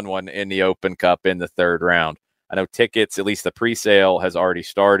be a fun one in the Open Cup in the 3rd round. I know tickets, at least the pre-sale, has already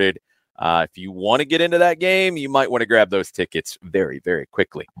started. If you want to get into that game, you might want to grab those tickets very, very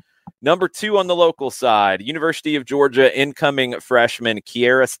quickly. Number 2 on the local side, University of Georgia incoming freshmen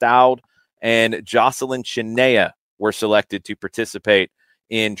Kiera Stout and Jocelyn Chinea were selected to participate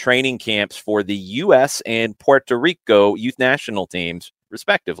in training camps for the U.S. and Puerto Rico youth national teams,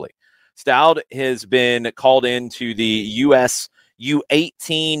 respectively. Stout has been called into the U.S.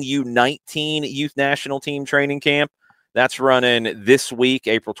 U18, U19 youth national team training camp. That's running this week,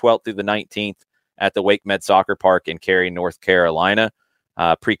 April 12th through the 19th at the Wake Med Soccer Park in Cary, North Carolina,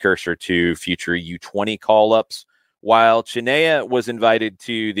 precursor to future U20 call-ups. While Chinea was invited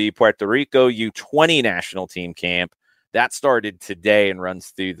to the Puerto Rico U20 national team camp, that started today and runs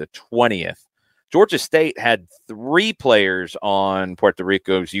through the 20th. Georgia State had 3 players on Puerto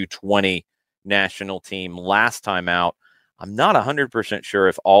Rico's U20 national team last time out. I'm not 100% sure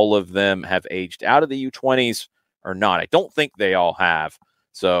if all of them have aged out of the U20s or not. I don't think they all have.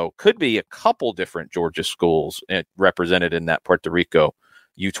 So could be a couple different Georgia schools represented in that Puerto Rico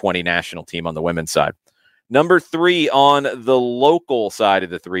U20 national team on the women's side. Number 3 on the local side of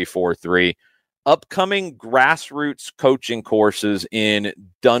the 3-4-3, upcoming grassroots coaching courses in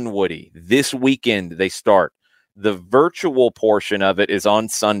Dunwoody. This weekend they start. The virtual portion of it is on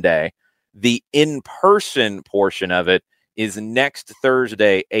Sunday. The in-person portion of it is next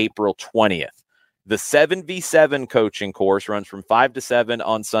Thursday, April 20th. The 7v7 coaching course runs from 5 to 7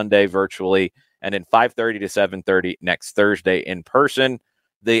 on Sunday virtually, and then 5:30 to 7:30 next Thursday in person.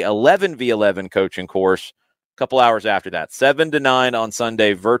 The 11v11 coaching course, a couple hours after that, 7 to 9 on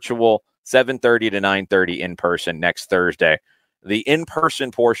Sunday virtual, 7:30 to 9:30 in person next Thursday. The in-person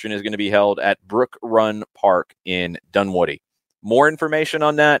portion is going to be held at Brook Run Park in Dunwoody. More information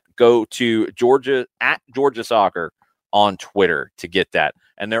on that, go to Georgia Soccer on Twitter to get that.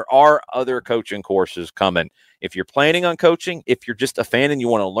 And there are other coaching courses coming. If you're planning on coaching, if you're just a fan and you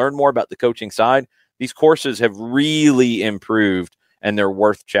want to learn more about the coaching side, these courses have really improved and they're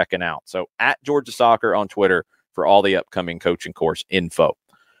worth checking out. So at Georgia Soccer on Twitter for all the upcoming coaching course info.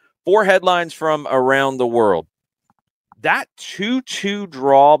 4 headlines from around the world. That 2-2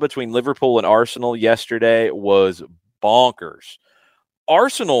 draw between Liverpool and Arsenal yesterday was bonkers.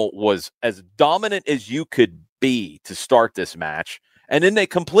 Arsenal was as dominant as you could be to start this match, and then they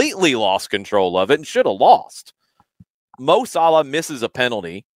completely lost control of it and should have lost. Mo Salah misses a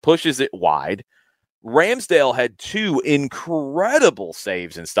penalty, pushes it wide. Ramsdale had 2 incredible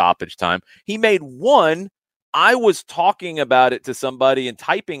saves in stoppage time. He made one. I was talking about it to somebody and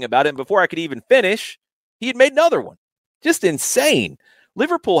typing about it, and before I could even finish, he had made another one. Just insane.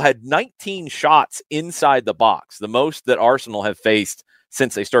 Liverpool had 19 shots inside the box, the most that Arsenal have faced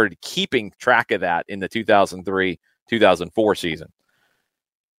since they started keeping track of that in the 2003-2004 season.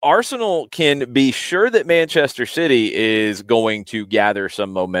 Arsenal can be sure that Manchester City is going to gather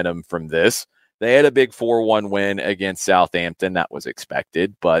some momentum from this. They had a big 4-1 win against Southampton. That was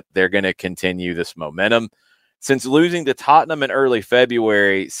expected, but they're going to continue this momentum. Since losing to Tottenham in early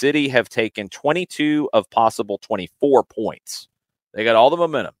February, City have taken 22 of possible 24 points. They got all the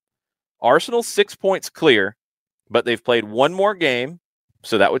momentum. Arsenal's 6 points clear, but they've played one more game,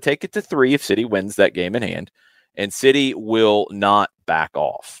 so that would take it to 3 if City wins that game in hand, and City will not back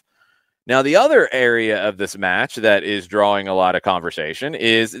off. Now, the other area of this match that is drawing a lot of conversation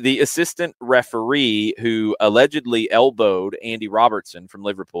is the assistant referee who allegedly elbowed Andy Robertson from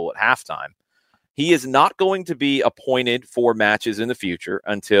Liverpool at halftime. He is not going to be appointed for matches in the future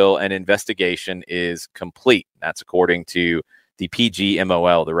until an investigation is complete. That's according to the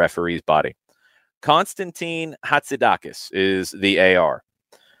PGMOL, the referee's body. Konstantin Hatzidakis is the AR.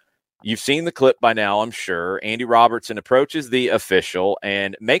 You've seen the clip by now, I'm sure. Andy Robertson approaches the official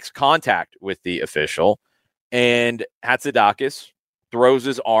and makes contact with the official, and Hatzidakis throws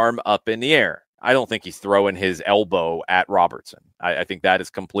his arm up in the air. I don't think he's throwing his elbow at Robertson. I think that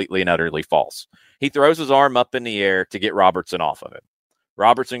is completely and utterly false. He throws his arm up in the air to get Robertson off of it.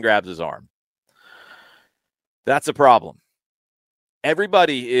 Robertson grabs his arm. That's a problem.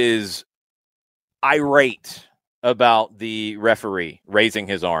 Everybody is irate about the referee raising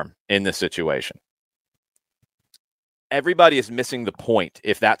his arm in this situation. Everybody is missing the point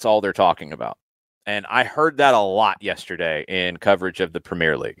if that's all they're talking about. And I heard that a lot yesterday in coverage of the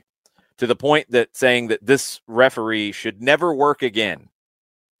Premier League, to the point that saying that this referee should never work again.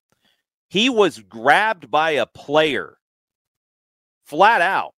 He was grabbed by a player flat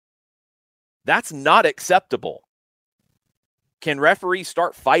out. That's not acceptable. Can referees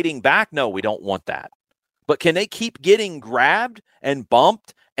start fighting back? No, we don't want that. But can they keep getting grabbed and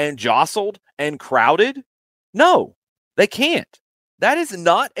bumped and jostled and crowded? No, they can't. That is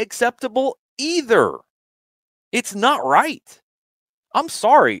not acceptable either. It's not right. I'm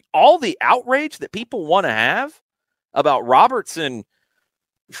sorry. All the outrage that people want to have about Robertson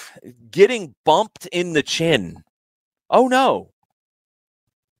getting bumped in the chin. Oh, no.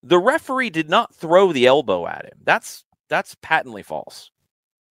 The referee did not throw the elbow at him. That's patently false.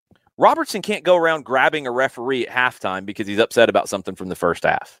 Robertson can't go around grabbing a referee at halftime because he's upset about something from the first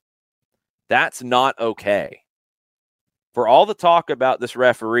half. That's not okay. For all the talk about this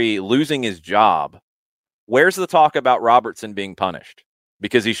referee losing his job, where's the talk about Robertson being punished?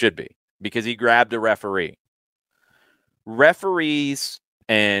 Because he should be. Because he grabbed a referee. Referees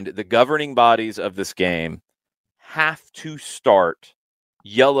and the governing bodies of this game have to start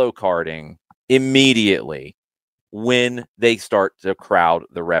yellow carding immediately when they start to crowd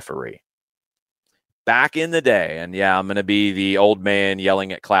the referee. Back in the day, and yeah, I'm going to be the old man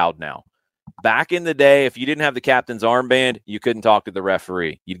yelling at cloud now. Back in the day, if you didn't have the captain's armband, you couldn't talk to the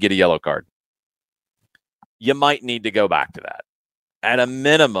referee. You'd get a yellow card. You might need to go back to that. At a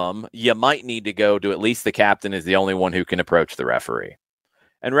minimum, you might need to go to at least the captain is the only one who can approach the referee.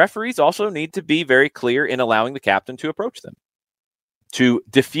 And referees also need to be very clear in allowing the captain to approach them, to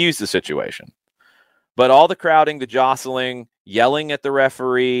diffuse the situation. But all the crowding, the jostling, yelling at the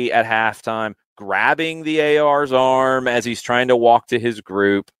referee at halftime, grabbing the AR's arm as he's trying to walk to his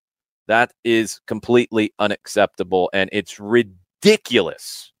group. That is completely unacceptable, and it's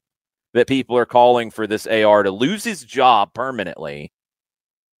ridiculous that people are calling for this AR to lose his job permanently,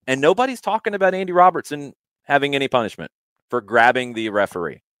 and nobody's talking about Andy Robertson having any punishment for grabbing the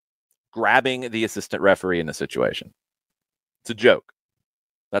referee, grabbing the assistant referee in the situation. It's a joke.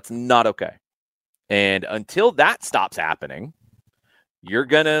 That's not okay. And until that stops happening, you're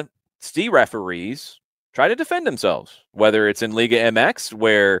going to see referees try to defend themselves, whether it's in Liga MX,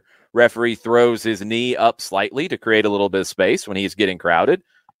 where referee throws his knee up slightly to create a little bit of space when he's getting crowded,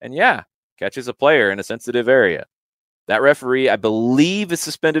 and catches a player in a sensitive area. That referee, I believe, is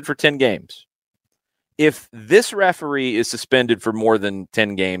suspended for 10 games. If this referee is suspended for more than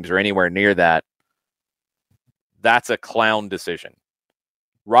 10 games or anywhere near that, that's a clown decision.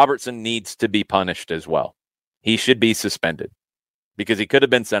 Robertson needs to be punished as well. He should be suspended because he could have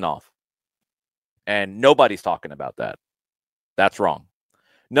been sent off. And nobody's talking about that. That's wrong.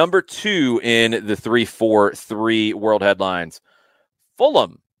 Number 2 in the 3-4-3 world headlines.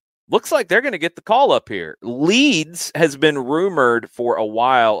 Fulham looks like they're going to get the call up here. Leeds has been rumored for a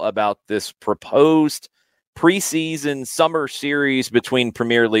while about this proposed preseason summer series between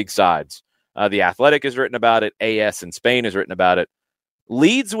Premier League sides. The Athletic has written about it. AS in Spain has written about it.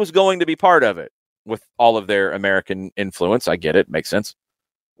 Leeds was going to be part of it with all of their American influence. I get it. Makes sense.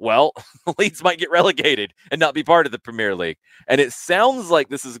 Well, Leeds might get relegated and not be part of the Premier League. And it sounds like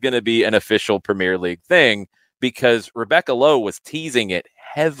this is going to be an official Premier League thing because Rebecca Lowe was teasing it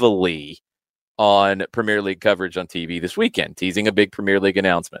heavily on Premier League coverage on TV this weekend, teasing a big Premier League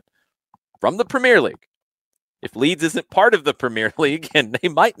announcement from the Premier League. If Leeds isn't part of the Premier League, and they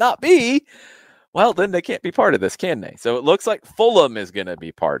might not be, well, then they can't be part of this, can they? So it looks like Fulham is going to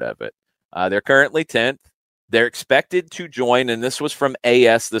be part of it. They're currently 10th. They're expected to join, and this was from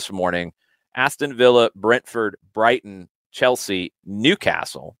AS this morning, Aston Villa, Brentford, Brighton, Chelsea,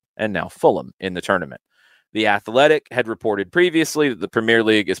 Newcastle, and now Fulham in the tournament. The Athletic had reported previously that the Premier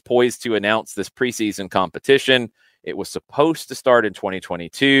League is poised to announce this preseason competition. It was supposed to start in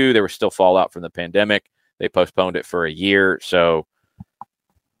 2022. There was still fallout from the pandemic. They postponed it for a year. So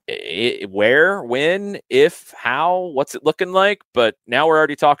where, when, if, how, what's it looking like? But now we're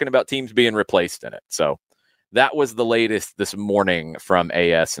already talking about teams being replaced in it. So that was the latest this morning from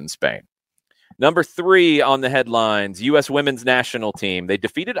AS in Spain. Number 3 on the headlines, U.S. women's national team. They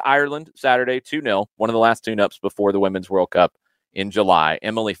defeated Ireland Saturday 2-0, one of the last tune-ups before the Women's World Cup in July.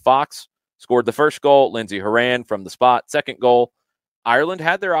 Emily Fox scored the first goal. Lindsay Horan from the spot, second goal. Ireland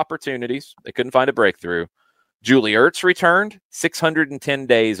had their opportunities. They couldn't find a breakthrough. Julie Ertz returned, 610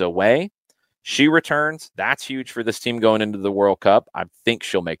 days away. She returns. That's huge for this team going into the World Cup. I think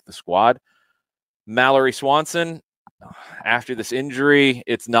she'll make the squad. Mallory Swanson, after this injury,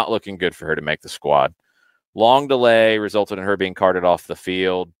 it's not looking good for her to make the squad. Long delay resulted in her being carted off the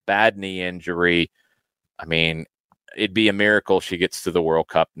field. Bad knee injury. I mean, it'd be a miracle she gets to the World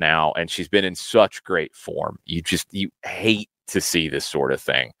Cup now, and she's been in such great form. You hate to see this sort of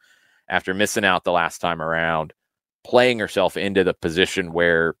thing. After missing out the last time around, playing herself into the position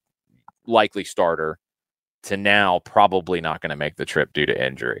where likely starter to now probably not going to make the trip due to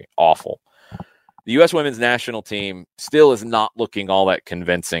injury. Awful. The U.S. women's national team still is not looking all that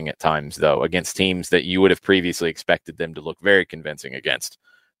convincing at times, though, against teams that you would have previously expected them to look very convincing against.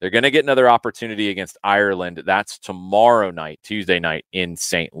 They're going to get another opportunity against Ireland. That's tomorrow night, Tuesday night in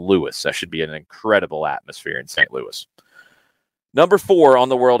St. Louis. That should be an incredible atmosphere in St. Louis. Number 4 on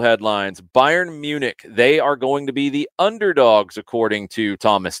the world headlines, Bayern Munich. They are going to be the underdogs, according to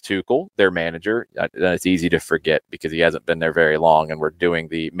Thomas Tuchel, their manager. It's easy to forget because he hasn't been there very long, and we're doing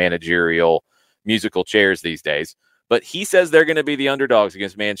the managerial musical chairs these days. But he says they're going to be the underdogs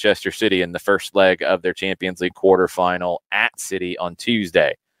against Manchester City in the first leg of their Champions League quarterfinal at City on Tuesday.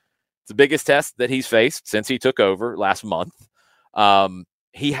 It's the biggest test that he's faced since he took over last month.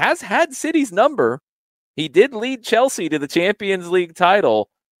 He has had City's number. He did lead Chelsea to the Champions League title,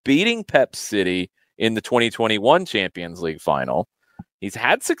 beating Pep City in the 2021 Champions League final. He's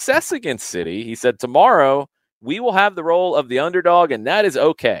had success against City. He said, tomorrow we will have the role of the underdog, and that is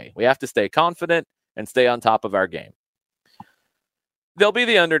okay. We have to stay confident and stay on top of our game. They'll be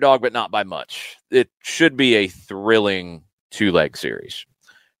the underdog, but not by much. It should be a thrilling 2-leg series.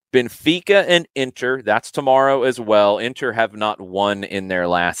 Benfica and Inter, that's tomorrow as well. Inter have not won in their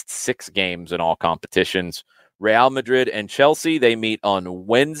last 6 games in all competitions. Real Madrid and Chelsea, they meet on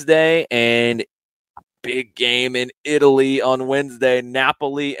Wednesday, and big game in Italy on Wednesday,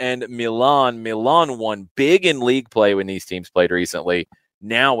 Napoli and Milan. Milan won big in league play when these teams played recently.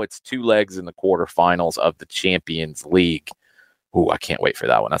 Now it's 2 legs in the quarterfinals of the Champions League. Ooh, I can't wait for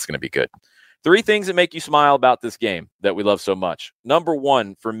that one. That's going to be good. 3 things that make you smile about this game that we love so much. Number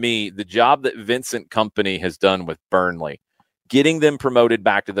 1, for me, the job that Vincent Kompany has done with Burnley, getting them promoted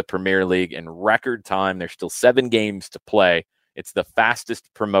back to the Premier League in record time. There's still 7 games to play. It's the fastest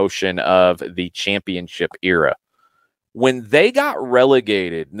promotion of the championship era. When they got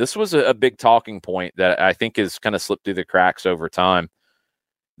relegated, and this was a big talking point that I think has kind of slipped through the cracks over time.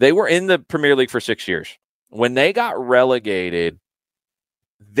 They were in the Premier League for 6 years. When they got relegated,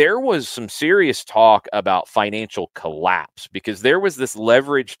 there was some serious talk about financial collapse because there was this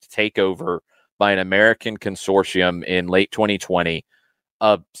leveraged takeover by an American consortium in late 2020.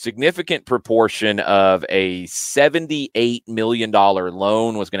 A significant proportion of a $78 million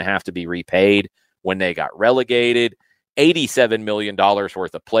loan was going to have to be repaid when they got relegated. $87 million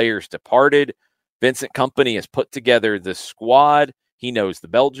worth of players departed. Vincent Kompany has put together the squad. He knows the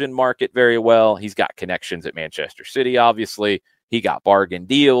Belgian market very well. He's got connections at Manchester City, obviously. He got bargain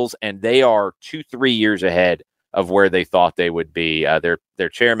deals, and they are 2-3 years ahead of where they thought they would be. Their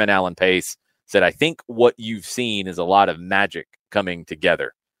chairman, Alan Pace, said, I think what you've seen is a lot of magic coming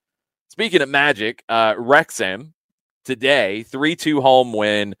together. Speaking of magic, Wrexham today, 3-2 home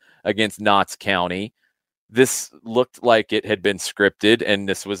win against Notts County. This looked like it had been scripted, and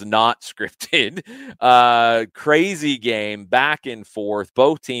this was not scripted. Crazy game, back and forth.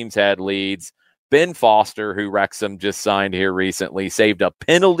 Both teams had leads. Ben Foster, who Wrexham just signed here recently, saved a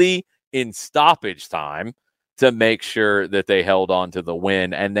penalty in stoppage time to make sure that they held on to the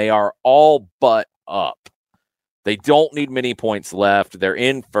win, and they are all but up. They don't need many points left. They're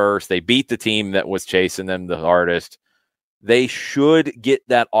in first. They beat the team that was chasing them the hardest. They should get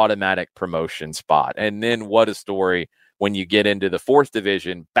that automatic promotion spot. And then what a story when you get into the 4th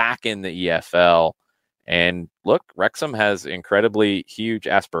division, back in the EFL. And look, Wrexham has incredibly huge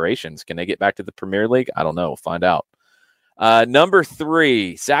aspirations. Can they get back to the Premier League? I don't know. We'll find out. Number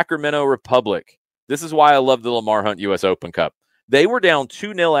 3, Sacramento Republic. This is why I love the Lamar Hunt U.S. Open Cup. They were down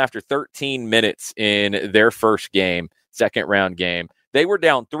 2-0 after 13 minutes in their first game, second round game. They were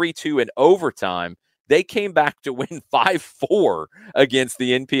down 3-2 in overtime. They came back to win 5-4 against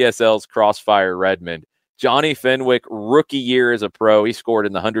the NPSL's Crossfire Redmond. Johnny Fenwick, rookie year as a pro, he scored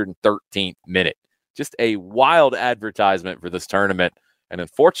in the 113th minute. Just a wild advertisement for this tournament. And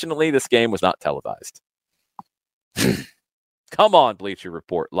unfortunately, this game was not televised. Come on, Bleacher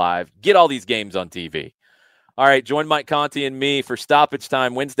Report Live. Get all these games on TV. All right, join Mike Conti and me for Stoppage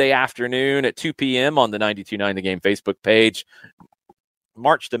Time Wednesday afternoon at 2 p.m. on the 92.9 The Game Facebook page.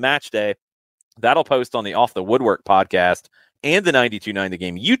 March to Match Day. That'll post on the Off the Woodwork podcast and the 92.9 The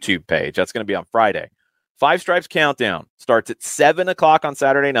Game YouTube page. That's going to be on Friday. 5 Stripes Countdown starts at 7 o'clock on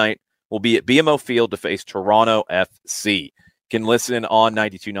Saturday night. We'll be at BMO Field to face Toronto FC. You can listen on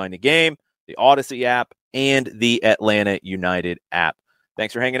 92.9 The Game, the Odyssey app, and the Atlanta United app.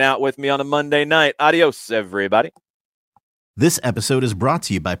 Thanks for hanging out with me on a Monday night. Adios, everybody. This episode is brought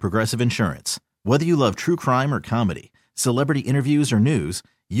to you by Progressive Insurance. Whether you love true crime or comedy, celebrity interviews or news,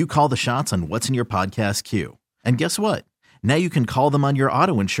 you call the shots on what's in your podcast queue. And guess what? Now you can call them on your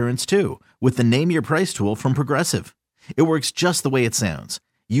auto insurance too with the Name Your Price tool from Progressive. It works just the way it sounds.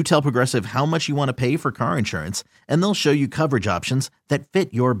 You tell Progressive how much you want to pay for car insurance, and they'll show you coverage options that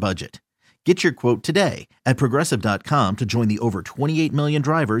fit your budget. Get your quote today at Progressive.com to join the over 28 million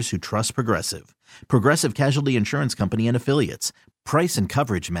drivers who trust Progressive. Progressive Casualty Insurance Company and Affiliates. Price and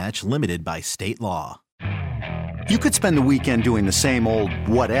coverage match limited by state law. You could spend the weekend doing the same old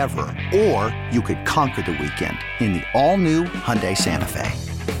whatever, or you could conquer the weekend in the all-new Hyundai Santa Fe.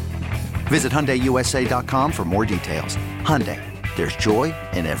 Visit HyundaiUSA.com for more details. Hyundai, there's joy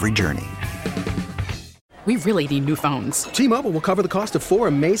in every journey. We really need new phones. T-Mobile will cover the cost of 4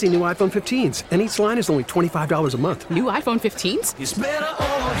 amazing new iPhone 15s, and each line is only $25 a month. New iPhone 15s? It's better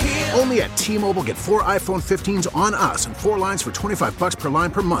over here. Only at T-Mobile, get 4 iPhone 15s on us and 4 lines for $25 per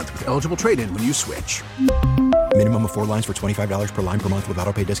line per month with eligible trade-in when you switch. Minimum of 4 lines for $25 per line per month with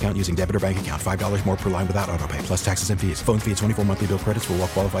autopay discount using debit or bank account. $5 more per line without autopay, plus taxes and fees. Phone fee at 24 monthly bill credits for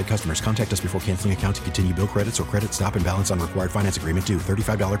well-qualified customers. Contact us before canceling account to continue bill credits or credit stop and balance on required finance agreement due.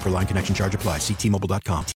 $35 per line connection charge applies. See T-Mobile.com.